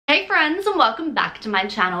Hey friends, and welcome back to my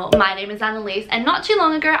channel. My name is Annalise, and not too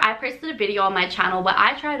long ago I posted a video on my channel where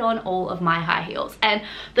I tried on all of my high heels, and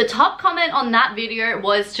the top comment on that video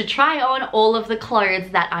was to try on all of the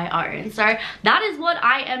clothes that I own. So that is what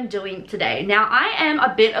I am doing today. Now, I am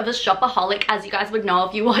a bit of a shopaholic, as you guys would know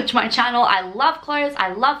if you watch my channel. I love clothes,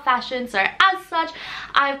 I love fashion, so as such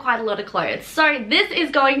I have quite a lot of clothes. So this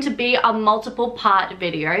is going to be a multiple part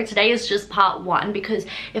video. Today is just part one, because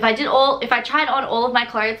if I tried on all of my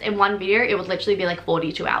clothes in one video, it would literally be like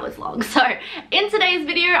 42 hours long. So in today's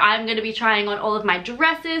video, I'm going to be trying on all of my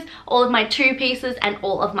dresses, all of my two pieces, and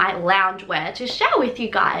all of my loungewear to share with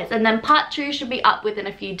you guys. And then part two should be up within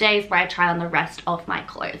a few days, where I try on the rest of my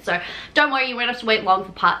clothes. So don't worry, you won't have to wait long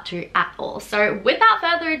for part two at all. So without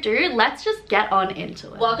further ado, let's just get on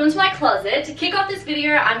into it. Welcome to my closet. To kick off this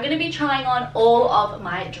video, I'm going to be trying on all of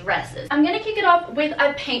my dresses. I'm going to kick it off with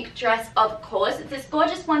a pink dress, of course. It's this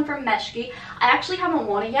gorgeous one from Meshki. I actually haven't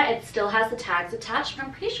worn it yet. It still has the tags attached, but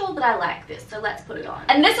I'm pretty sure that I like this, so let's put it on.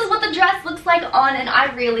 And this is what the dress looks like on, and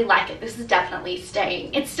I really like it. This is definitely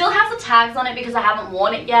staying. It still has the tags on it because I haven't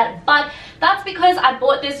worn it yet, but that's because I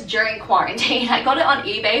bought this during quarantine. I got it on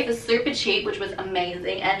eBay for super cheap, which was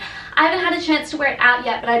amazing, and I haven't had a chance to wear it out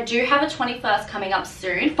yet, but I do have a 21st coming up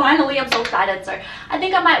soon. Finally, I'm so excited, so I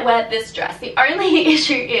think I might wear this dress. The only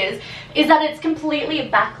issue is that it's completely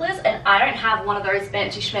backless, and I don't have one of those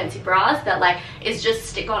fancy schmancy bras that like is just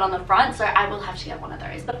stick on the front, so I will have to get one of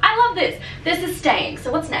those. But I love this. This is staying.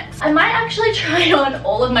 So what's next? I might actually try on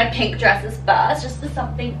all of my pink dresses first, just for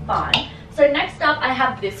something fun. So next up, I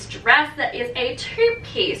have this dress that is a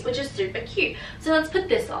two-piece, which is super cute. So let's put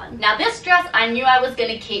this on. Now this dress I knew I was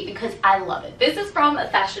going to keep because I love it. This is from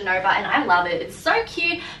Fashion Nova, and I love it. It's so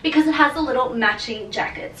cute because it has a little matching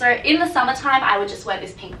jacket. So in the summertime, I would just wear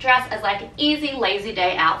this pink dress as like an easy, lazy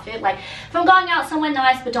day outfit. Like if I'm going out somewhere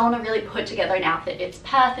nice but don't want to really put together an outfit, it's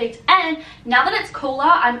perfect. And now that it's cooler,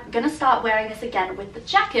 I'm going to start wearing this again with the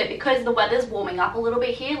jacket because the weather's warming up a little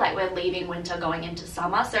bit here. Like we're leaving winter, going into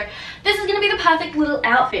summer. So this is going to be the perfect little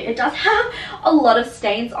outfit. It does have a lot of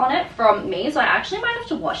stains on it from me, so I actually might have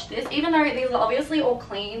to wash this, even though these are obviously all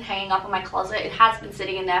clean hanging up in my closet. It has been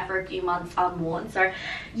sitting in there for a few months unworn, so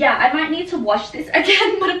yeah, I might need to wash this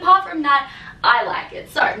again. But apart from that, I like it.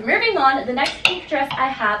 So moving on, the next pink dress I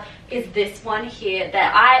have is this one here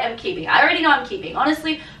that I am keeping. I already know I'm keeping.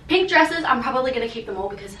 Honestly, pink dresses, I'm probably going to keep them all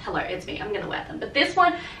because, hello, it's me. I'm going to wear them. But this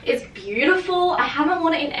one is beautiful. I haven't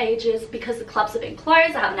worn it in ages because the clubs have been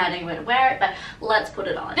closed. I haven't had anywhere to wear it, but let's put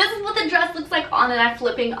it on. This is what the dress looks like on, and I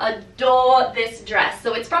flipping adore this dress.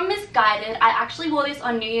 So it's from Misguided. I actually wore this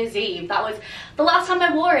on New Year's Eve. That was the last time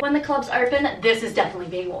I wore it. When the clubs open, this is definitely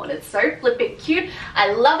being worn. It's so flipping cute.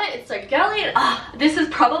 I love it. It's so girly. This is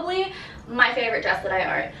probably my favorite dress that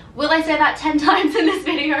I own. Will I say that 10 times in this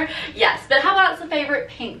video? Yes, but how about it's the favorite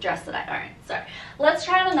pink dress that I own? So let's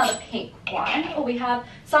try on another pink one. Or we have,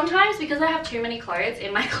 sometimes because I have too many clothes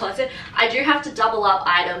in my closet, I do have to double up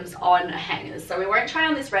items on hangers. So we won't try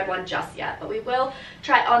on this red one just yet, but we will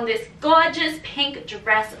try on this gorgeous pink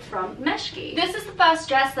dress from Meshki. This is the first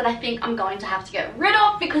dress that I think I'm going to have to get rid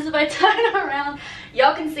of, because if I turn around,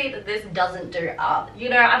 y'all can see that this doesn't do up. You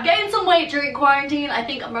know, I've gained some weight during quarantine. I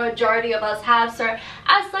think a majority of us have, so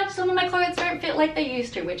as such, some of my clothes don't fit like they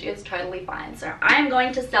used to, which is totally fine. So I'm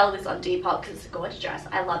going to sell this on Depop because it's a gorgeous dress.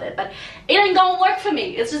 I love it, but it ain't gonna work for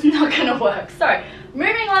me. It's just not gonna work. So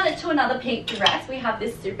moving on to another pink dress, we have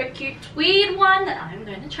this super cute tweed one that I'm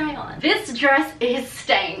going to try on. This dress is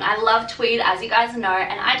staying. I love tweed, as you guys know,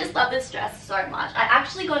 and I just love this dress so much. I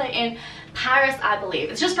actually got it in Paris, I believe.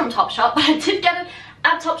 It's just from Topshop, but I did get it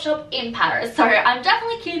at Topshop in Paris, so I'm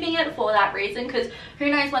definitely keeping it for that reason, because who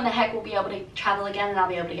knows when the heck we'll be able to travel again and I'll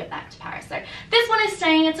be able to get back to Paris. So this one is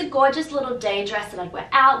staying. It's a gorgeous little day dress that I'd wear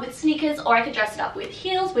out with sneakers, or I could dress it up with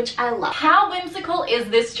heels, which I love. How whimsical is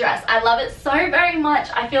this dress? I love it so very much.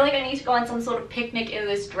 I feel like I need to go on some sort of picnic in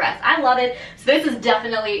this dress. I love it, so this is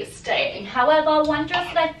definitely staying. However, one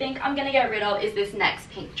dress that I think I'm gonna get rid of is this next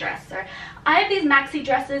pink dress. So I have these maxi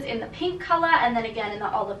dresses in the pink color and then again in the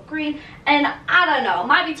olive green, and I don't know, it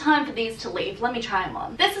might be time for these to leave. Let me try them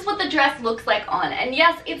on. This is what the dress looks like on, and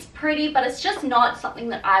yes, it's pretty, but it's just not something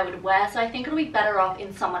that I would wear, so I think it'll be better off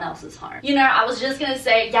in someone else's home. You know, I was just gonna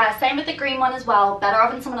say, yeah, same with the green one as well, better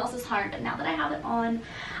off in someone else's home, but now that I have it on,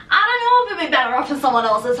 I don't know if it'd be better off in someone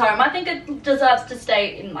else's home. I think it deserves to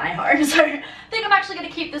stay in my home. So I think I'm actually going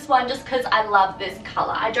to keep this one just because I love this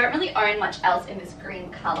color. I don't really own much else in this green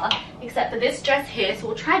color except for this dress here. So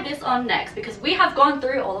we'll try this on next because we have gone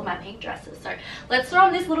through all of my pink dresses. So let's throw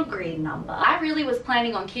on this little green number. I really was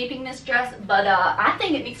planning on keeping this dress, but I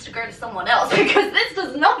think it needs to go to someone else because this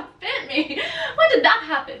does not fit me. When did that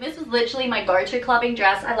happen? This is literally my go-to clubbing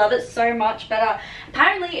dress. I love it so much, but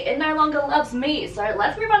apparently it no longer loves me. So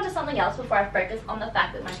let's move on to something else before I focus on the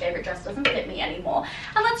fact that my favorite dress doesn't fit me anymore.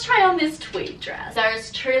 And let's try on this tweed dress. There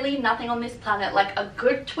is truly nothing on this planet like a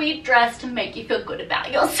good tweed dress to make you feel good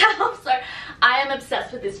about yourself. So I am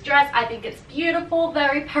obsessed with this dress. I think it's beautiful,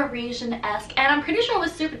 very Parisian-esque, and I'm pretty sure it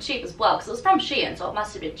was super cheap as well because it was from Shein, so it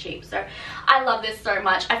must have been cheap. So I love this so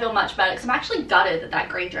much. I feel much better because I'm actually gutted that that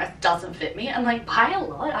green dress doesn't fit me, and like by a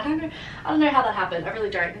lot. I don't know how that happened. I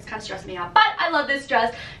really don't. It's kind of stressing me out, but I love this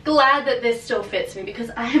dress. Glad that this still fits me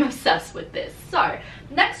because I am obsessed with this. So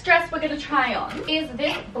next dress we're going to try on is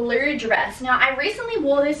this blue dress. Now I recently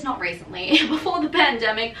wore this, not recently, before the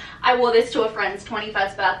pandemic. I wore this to a friend's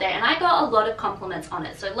 21st birthday and I got a lot of compliments on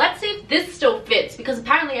it. So let's see if this still fits, because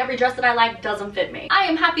apparently every dress that I like doesn't fit me. I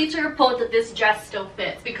am happy to report that this dress still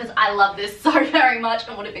fits because I love this so very much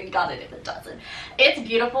and would have been gutted if it doesn't. It's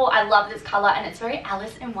beautiful. I love this color and it's very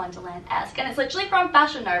Alice in Wonderland-esque, and it's literally from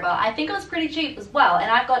Fashion Nova. I think it was pretty cheap as well,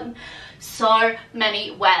 and I've gotten so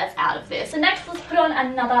many wears out of this. So next, let's put on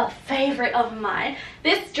another favorite of mine.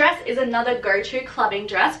 This dress is another go-to clubbing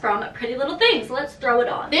dress from Pretty Little Things. Let's throw it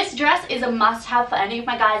on. This dress is a must-have for any of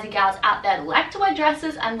my guys and gals out there that like to wear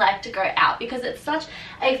dresses and like to go out, because it's such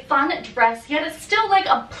a fun dress, yet it's still like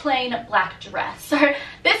a plain black dress. So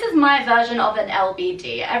this is my version of an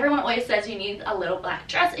LBD. Everyone always says you need a little black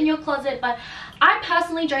dress in your closet, but I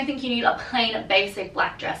personally don't think you need a plain basic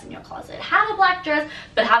black dress in your closet. Have a black dress,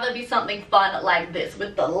 but have it be something fun like this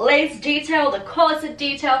with the lace detail, the corset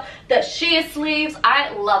detail, the sheer sleeves.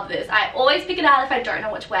 I love this. I always pick it out if I don't know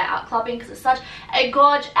what to wear out clubbing because it's such a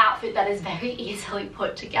gorge outfit that is very easily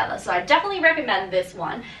put together. So I definitely recommend this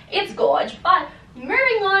one. It's gorge. But moving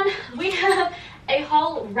on, we have a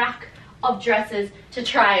whole rack of dresses to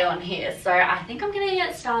try on here, so I think I'm gonna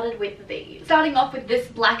get started with these. Starting off with this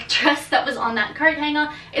black dress that was on that coat hanger.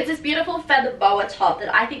 It's this beautiful feather boa top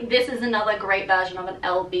that I think this is another great version of an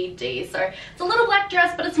LBD. So it's a little black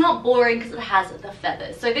dress, but it's not boring because it has the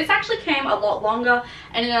feathers. So this actually came a lot longer,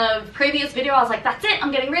 and in a previous video I was like, that's it,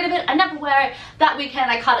 I'm getting rid of it. I never wear it. That weekend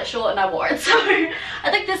I cut it short and I wore it. So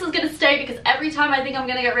I think this is gonna stay because every time I think I'm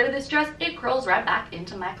gonna get rid of this dress, it crawls right back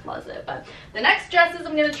into my closet. But the next dresses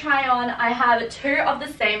I'm gonna try on, I have two of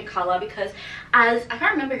the same color because, as I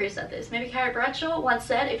can't remember who said this, maybe Carrie Bradshaw once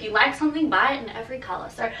said, if you like something, buy it in every color.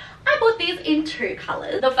 So I bought these in two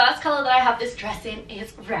colors. The first color that I have this dress in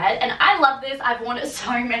is red, and I love this. I've worn it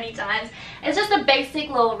so many times. It's just a basic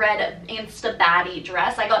little red Insta baddie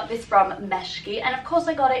dress. I got this from Meshki, and of course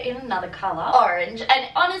I got it in another color, orange. And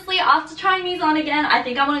honestly, after trying these on again, I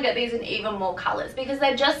think I want to get these in even more colors because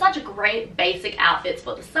they're just such great basic outfits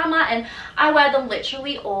for the summer, and I wear them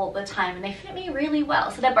literally all the time and they fit me really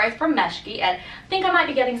well. So they're both from Meshki, and I think I might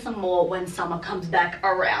be getting some more when summer comes back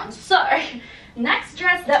around. So next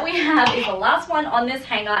dress that we have is the last one on this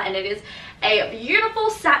hanger, and it is a beautiful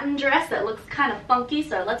satin dress that looks kind of funky,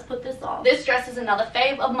 so let's put this on. This dress is another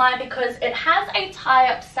fave of mine because it has a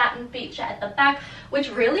tie-up satin feature at the back, which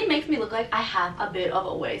really makes me look like I have a bit of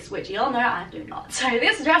a waist, which y'all know I do not. So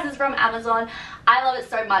this dress is from Amazon. I love it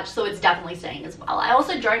so much, so it's definitely staying as well. I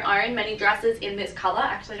also don't own many dresses in this color.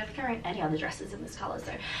 Actually, I don't think I own any other dresses in this color,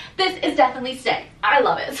 so this is definitely staying. I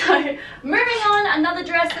love it. So moving on, another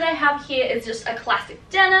dress that I have here is just a classic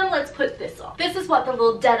denim. Let's put this on. This is what the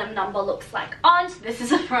little denim number looks like on. So this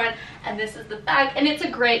is the front and this is the back, and it's a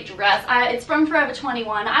great dress. It's from Forever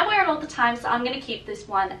 21. I wear it all the time, so I'm going to keep this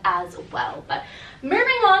one as well. But moving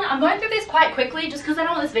on, I'm going through this quite quickly just because I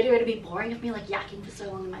don't want this video to be boring of me like yakking for so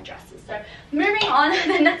long in my dresses. So moving on,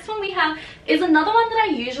 the next one we have is another one that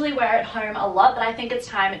I usually wear at home a lot, but I think it's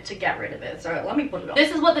time to get rid of it. So let me put it on.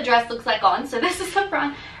 This is what the dress looks like on. So this is the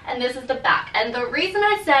front and this is the back, and the reason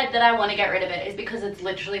I said that I want to get rid of it is because it's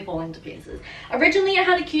literally falling to pieces. Originally it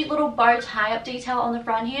had a cute little bow tie-up detail on the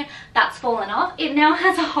front here. That's fallen off. It now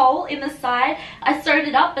has a hole in the side. I sewed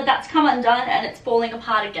it up, but that's come undone and it's falling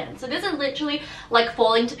apart again. So this is literally like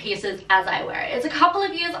falling to pieces as I wear it. It's a couple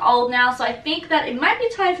of years old now, so I think that it might be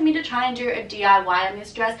time for me to try and do a DIY on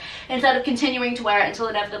this dress instead of continuing to wear it until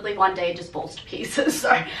inevitably one day it just falls to pieces. So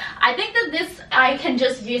I think that this I can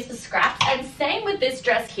just use the scraps, and same with this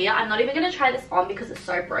dress here. I'm not even going to try this on because it's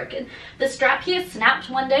so broken. The strap here snapped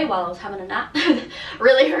one day while I was having a nap.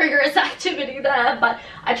 Really rigorous activity there, but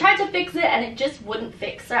I tried to fix it and it just wouldn't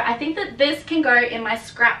fix. So I think that this can go in my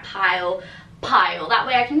scrap pile pile. That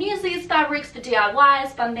way I can use these fabrics for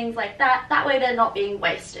DIYs, fun things like that. That way they're not being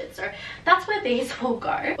wasted. So that's where these will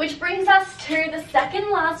go. Which brings us to the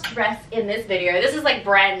second last dress in this video. This is like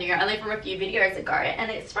brand new, only from a few videos ago,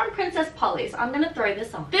 and it's from Princess Polly, so I'm gonna throw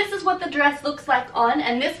this on. This is what the dress looks like on,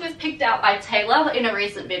 and this was picked out by Taylor in a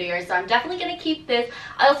recent video, so I'm definitely gonna keep this.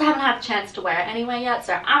 I also haven't had a chance to wear it anyway yet,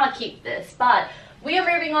 so I'm gonna keep this. But we are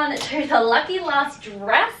moving on to the lucky last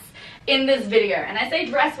dress in this video, and I say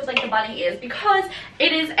dress with like the bunny ears because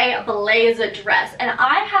it is a blazer dress, and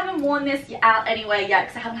I haven't worn this out anywhere yet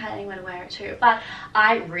because I haven't had anywhere to wear it to, but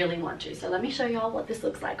I really want to. So let me show y'all what this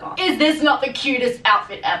looks like on. Is this not the cutest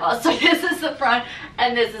outfit ever? So this is the front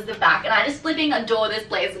and this is the back, and I just flipping adore this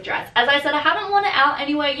blazer dress. As I said, I haven't worn it out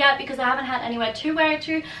anywhere yet because I haven't had anywhere to wear it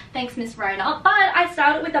to, thanks Miss Rona, but I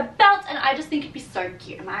styled it with a belt and I just think it'd be so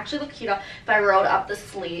cute. It might actually look cuter if I rolled up the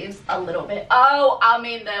sleeves a little bit. Oh, I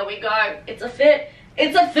mean, there we go. It's a fit.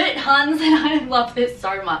 It's a fit, huns, and I love this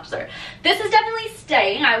so much. So this is definitely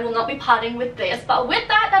staying. I will not be parting with this, but with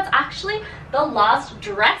that, that's actually the last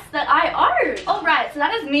dress that I own. Alright, so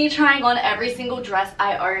that is me trying on every single dress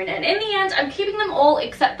I own, and in the end, I'm keeping them all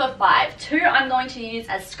except for 5. 2 I'm going to use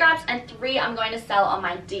as scraps, and 3 I'm going to sell on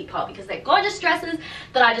my Depop because they're gorgeous dresses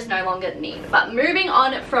that I just no longer need. But moving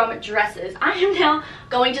on from dresses, I am now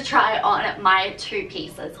going to try on my 2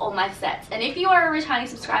 pieces, or my sets. And if you are a returning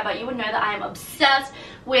subscriber, you would know that I am obsessed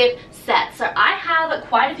with sets. So I have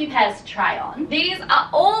quite a few pairs to try on. These are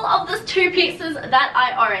all of the 2 pieces that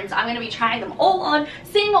I own. So I'm going to be trying them all on,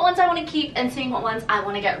 seeing what ones I want to keep and seeing what ones I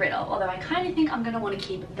want to get rid of. Although I kind of think I'm going to want to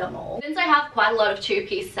keep them all. Since I have quite a lot of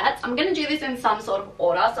 2-piece sets, I'm going to do this in some sort of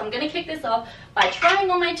order. So I'm going to kick this off by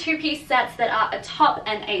trying on my 2-piece sets that are a top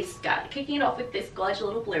and a skirt. Kicking it off with this gorgeous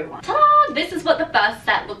little blue one. Ta-da! This is what the first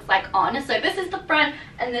set looks like on. So this is the front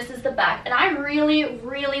and this is the back. And I really,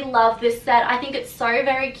 really love this set. I think it's so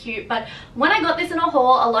very cute. But when I got this in a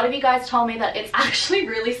haul, a lot of you guys told me that it's actually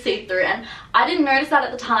really see-through. And I didn't notice that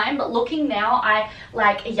at the time. But looking now,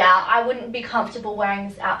 I wouldn't be comfortable wearing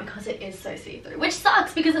this out because it is so see-through. Which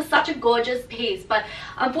sucks because it's such a gorgeous piece. But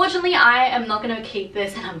unfortunately, I am not going to keep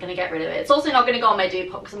this and I'm going to get rid of it. It's also not going to go on my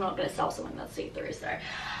Depop because I'm not going to sell something that's see-through, so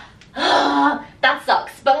that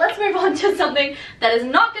sucks. But let's move on to something that is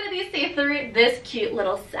not going to be see-through, this cute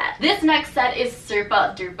little set. This next set is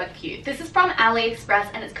super duper cute. This is from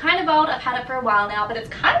AliExpress and it's kind of old. I've had it for a while now, but it's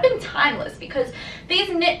kind of been timeless because these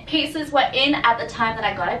knit pieces were in at the time that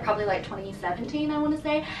I got it, probably like 2017 I want to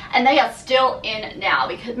say, and they are still in now,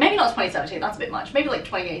 because maybe not 2017, that's a bit much, maybe like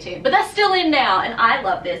 2018, but they're still in now and I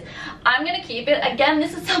love this. I'm going to keep it. Again,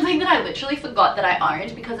 this is something that I literally forgot that I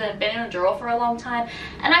owned because it had been in a drawer for a long time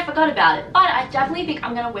and I forgot about it, but I definitely think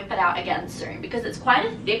I'm going to whip it out again soon because it's quite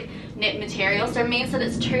a thick knit material, so it means that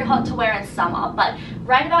it's too hot to wear in summer. But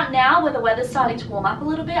right about now, where the weather's starting to warm up a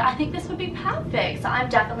little bit, I think this would be perfect, so I'm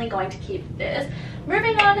definitely going to keep this.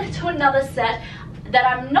 Moving on to another set that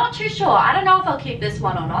I'm not too sure. I don't know if I'll keep this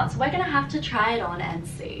one or not, so we're gonna have to try it on and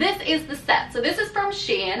see. This is the set. So this is from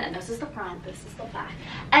Shein, and this is the front, this is the back.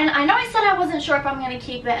 And I know I said I wasn't sure if I'm gonna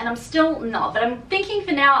keep it, and I'm still not, but I'm thinking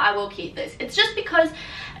for now I will keep this. It's just because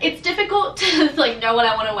it's difficult to like know what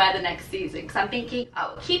I want to wear the next season, because I'm thinking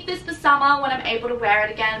I'll keep this for summer when I'm able to wear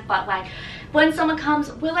it again, but like when summer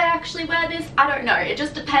comes, will I actually wear this? I don't know. It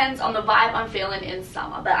just depends on the vibe I'm feeling in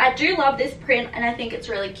summer. But I do love this print and I think it's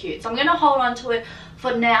really cute. So I'm going to hold on to it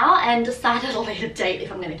for now and decide at a later date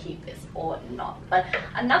if I'm going to keep this or not. But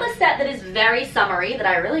another set that is very summery that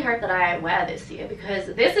I really hope that I wear this year, because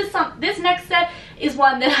this next set is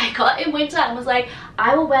one that I got in winter and was like,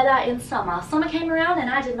 I will wear that in summer. Summer came around and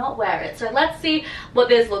I did not wear it. So let's see what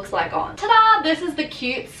this looks like on. Ta-da! This is the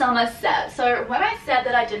cute summer set. So when I said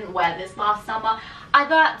that I didn't wear this last summer, I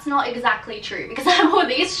thought it's not exactly true because I wore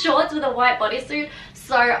these shorts with a white bodysuit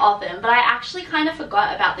so often, but I actually kind of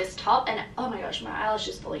forgot about this top, and oh my gosh, my eyelash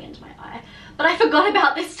is falling into my eye. But I forgot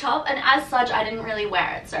about this top, and as such I didn't really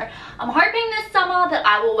wear it. So I'm hoping this summer that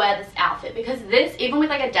I will wear this outfit, because this, even with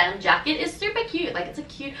like a denim jacket, is super cute. Like, it's a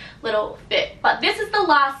cute little fit. But this is the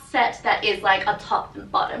last set that is like a top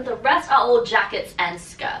and bottom. The rest are all jackets and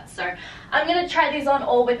skirts. So I'm gonna try these on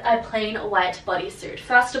all with a plain white bodysuit.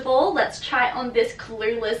 First of all, let's try on this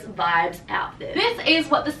Clueless Vibes outfit. This is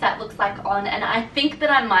what the set looks like on, and I think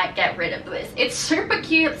that I might get rid of this. It's super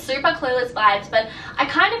cute, super Clueless Vibes, but I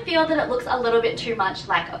kind of feel that it looks a little bit too much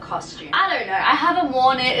like a costume. I don't know, I haven't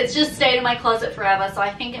worn it, it's just stayed in my closet forever, so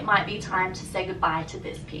I think it might be time to say goodbye to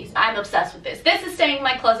this piece. I'm obsessed with this. This is staying in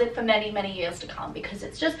my closet for many, many years to come because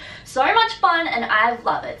it's just so much fun and I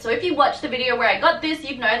love it. So if you watched the video where I got this,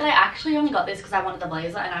 you'd know that I actually only got this because I wanted the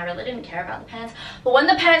blazer and I really didn't care about the pants. But when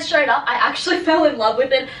the pants showed up, I actually fell in love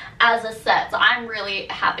with it as a set. So I'm really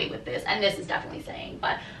happy with this, and this is definitely saying.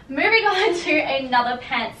 But moving on to another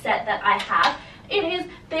pants set that I have. It is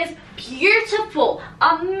this beautiful,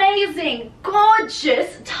 amazing,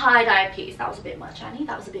 gorgeous tie-dye piece. That was a bit much, Annie.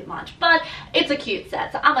 That was a bit much. But it's a cute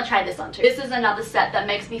set, so I'm going to try this on too. This is another set that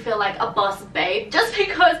makes me feel like a boss babe. Just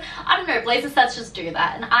because, I don't know, blazer sets just do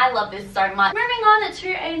that. And I love this so much. Moving on to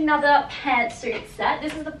another pantsuit set.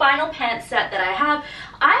 This is the final pants set that I have.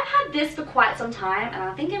 I've had this for quite some time, and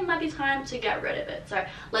I think it might be time to get rid of it. So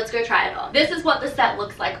let's go try it on. This is what the set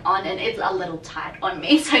looks like on, and it's a little tight on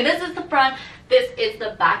me. So this is the front. This is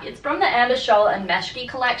the back. It's from the Amber Shoal and Meshki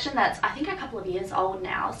collection. That's, I think, a couple of years old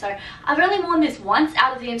now. So I've only worn this once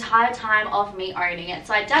out of the entire time of me owning it.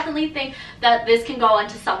 So I definitely think that this can go on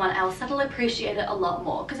to someone else that'll appreciate it a lot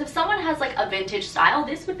more. Because if someone has like a vintage style,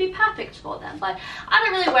 this would be perfect for them. But I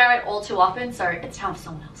don't really wear it all too often, so it's time for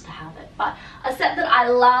someone else to have it. But a set that I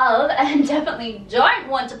love and definitely don't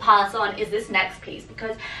want to pass on is this next piece,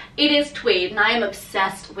 because it is tweed, and I am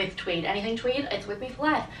obsessed with tweed. Anything tweed, it's with me for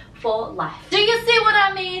life. For life. Do you see what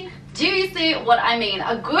I mean? Do you see what I mean?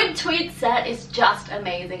 A good tweed set is just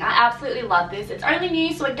amazing. I absolutely love this. It's only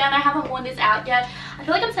new, so again, I haven't worn this out yet. I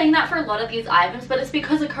feel like I'm saying that for a lot of these items, but it's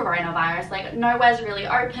because of coronavirus. Like, nowhere's really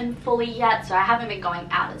open fully yet, so I haven't been going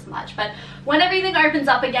out as much. But when everything opens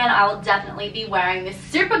up again, I will definitely be wearing this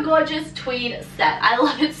super gorgeous tweed set. I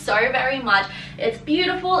love it so very much. It's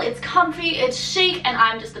beautiful, it's comfy, it's chic, and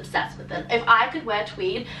I'm just obsessed with it. If I could wear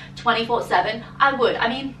tweed 24/7, I would. I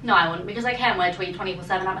mean, no, I wouldn't, because I can wear tweed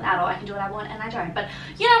 24/7. I'm an adult, I can do what I want, and I don't. But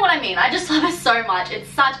you know what I mean. I just love it so much. It's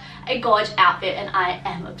such a gorgeous outfit, and I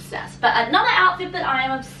am obsessed. But another outfit that I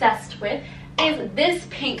am obsessed with is this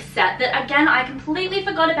pink set that, again, I completely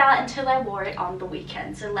forgot about until I wore it on the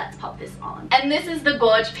weekend. So let's pop this on. And this is the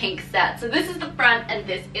gorge pink set. So this is the front and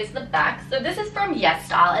this is the back. So this is from Yes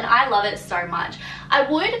Style, and I love it so much. I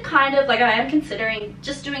would kind of, like, I am considering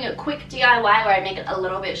just doing a quick DIY where I make it a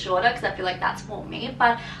little bit shorter, because I feel like that's for me.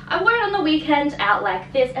 But I wore it on the weekend out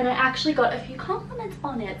like this, and I actually got a few compliments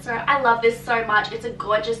on it. So I love this so much. It's a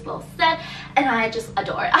gorgeous little set, and I just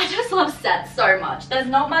adore it. I just love sets so much. There's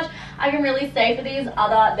not much I can really say for these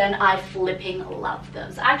other than I flipping love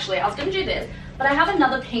them. So actually, I was going to do this, but I have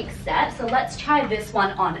another pink set, so let's try this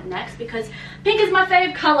one on next, because pink is my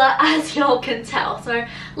fave color, as y'all can tell. So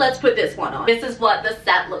let's put this one on. This is what the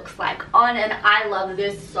set looks like on, and I love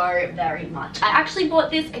this so very much. I actually bought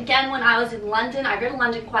this again when I was in London. I go to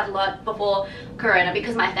London quite a lot before Corona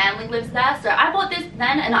because my family lives there. So I bought this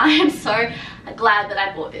then, and I am so glad that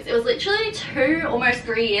I bought this. It was literally 2, almost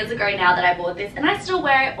 3 years ago now that I bought this, and I still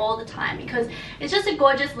wear it all the time because it's just a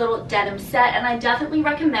gorgeous little denim set, and I definitely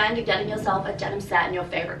recommend getting yourself a denim set in your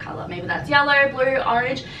favorite color. Maybe that's yellow, blue,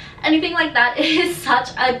 orange, anything like that. It is such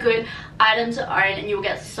a good item to own, and you'll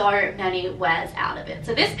get so many wears out of it.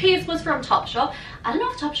 So this piece was from Topshop. I don't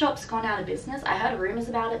know if Topshop's gone out of business. I heard rumors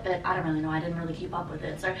about it, but I don't really know. I didn't really keep up with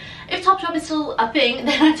it. So if Topshop is still a thing,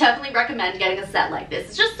 then I definitely recommend getting a set like this.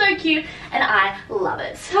 It's just so cute, and I love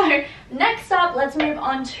it. So next up, let's move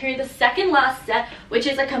on to the second last set, which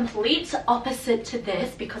is a complete opposite to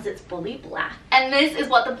this because it's fully black. And this is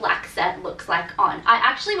what the black set looks like on. I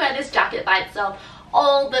actually wear this jacket by itself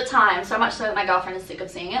all the time, so much so that my girlfriend is sick of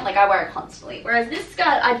seeing it. Like, I wear it constantly, whereas this skirt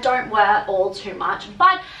I don't wear all too much.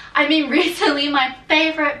 But I mean, recently my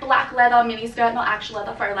favorite black leather mini skirt, not actual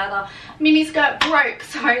leather, faux leather mini skirt broke,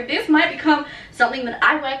 so this might become something that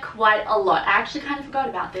I wear quite a lot. I actually kind of forgot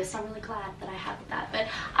about this, so I'm really glad that I have that. But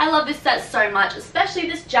I love this set so much, especially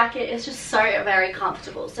this jacket. It's just so very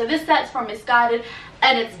comfortable. So this set's from Misguided,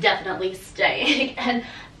 and it's definitely staying. And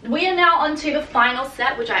we are now on to the final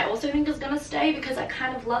set, which I also think is going to stay because I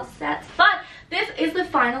kind of love sets. But this is the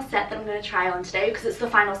final set that I'm going to try on today because it's the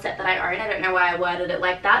final set that I own. I don't know why I worded it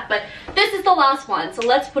like that, but this is the last one, so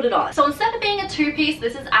let's put it on. So instead of being a 2-piece,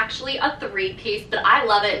 this is actually a 3-piece, but I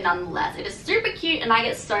love it nonetheless. It is super cute, and I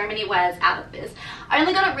get so many wears out of this. I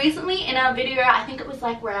only got it recently in a video, I think it was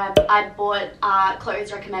like where I bought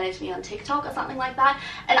clothes recommended to me on TikTok or something like that,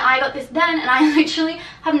 and I got this then, and I literally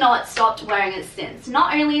have not stopped wearing it since.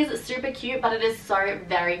 Not only is it super cute, but it is so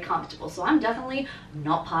very comfortable, so I'm definitely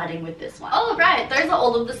not parting with this one. Alright, those are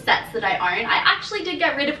all of the sets that I own. I actually did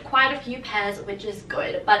get rid of quite a few pairs, which is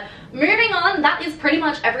good, but moving on, that is pretty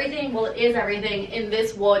much everything, well, it is everything in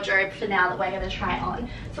this wardrobe for now that we're going to try on.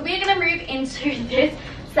 So we're going to move into this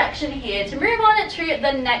section here to move on to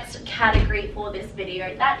the next category for this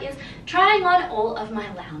video. That is trying on all of my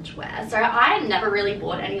loungewear. So I never really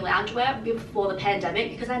bought any loungewear before the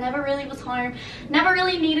pandemic because I never really was home, never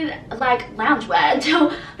really needed like loungewear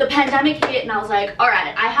until the pandemic hit, and I was like, all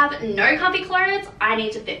right, I have no comfy clothes, I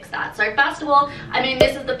need to fix that. So first of all, I mean,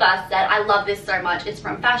 this is the first set. I love this so much. It's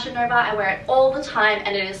from Fashion Nova. I wear it all the time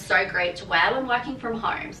and it is so great to wear when working from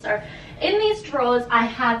home. So in these drawers I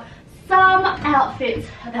have some outfits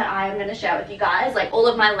that I am going to share with you guys, like all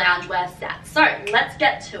of my loungewear sets. So let's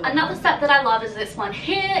get to it. Another set that I love is this one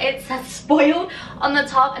here. It says spoiled on the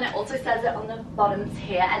top and it also says it on the bottoms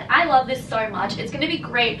here, and I love this so much. It's going to be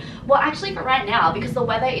great, well actually for right now, because the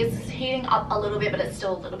weather is heating up a little bit but it's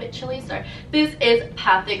still a little bit chilly, so this is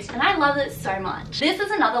perfect and I love it so much. This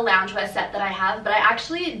is another loungewear set that I have, but I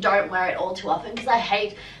actually don't wear it all too often because I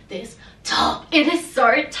hate this top. It is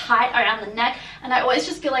so tight around the neck and I always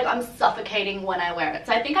just feel like I'm suffocating when I wear it.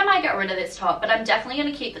 So I think I might get rid of this top, but I'm definitely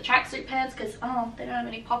going to keep the tracksuit pants because they don't have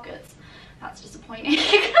any pockets. That's disappointing.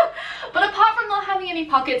 But apart from not having any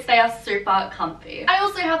pockets, they are super comfy. I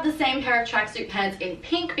also have the same pair of tracksuit pants in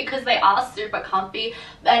pink because they are super comfy,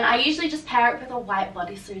 and I usually just pair it with a white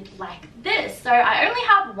bodysuit like this. So I only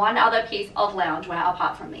have one other piece of loungewear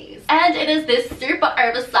apart from these, and it is this super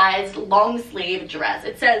oversized long sleeve dress.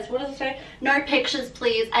 It says, what does it say? No pictures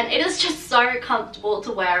please, and it is just so comfortable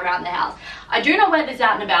to wear around the house. I do not wear this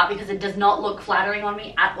out and about because it does not look flattering on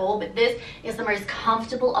me at all, but this is the most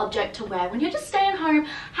comfortable object to wear when you're just staying home,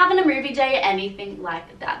 having a movie day, anything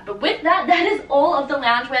like that. But with that, that is all of the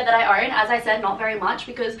loungewear that I own. As I said, not very much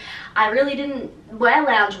because I really didn't wear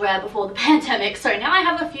loungewear before the pandemic, so now I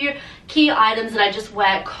have a few key items that I just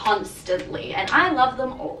wear constantly and I love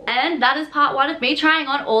them all. And that is part one of me trying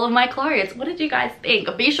on all of my clothes. What did you guys think?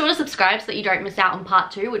 Be sure to subscribe so that you don't miss out on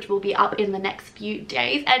part two, which will be up in the next few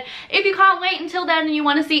days. And if you can't wait until then and you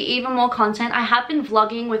want to see even more content, I have been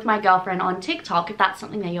vlogging with my girlfriend on TikTok. If that's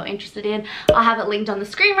something that you're interested in, I'll have it linked on the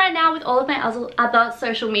screen right now with all of my other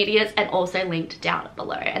social medias and also linked down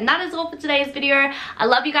below. And that is all for today's video. I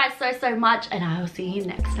love you guys so much and I will see you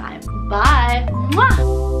next time. Bye.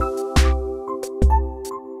 Mwah!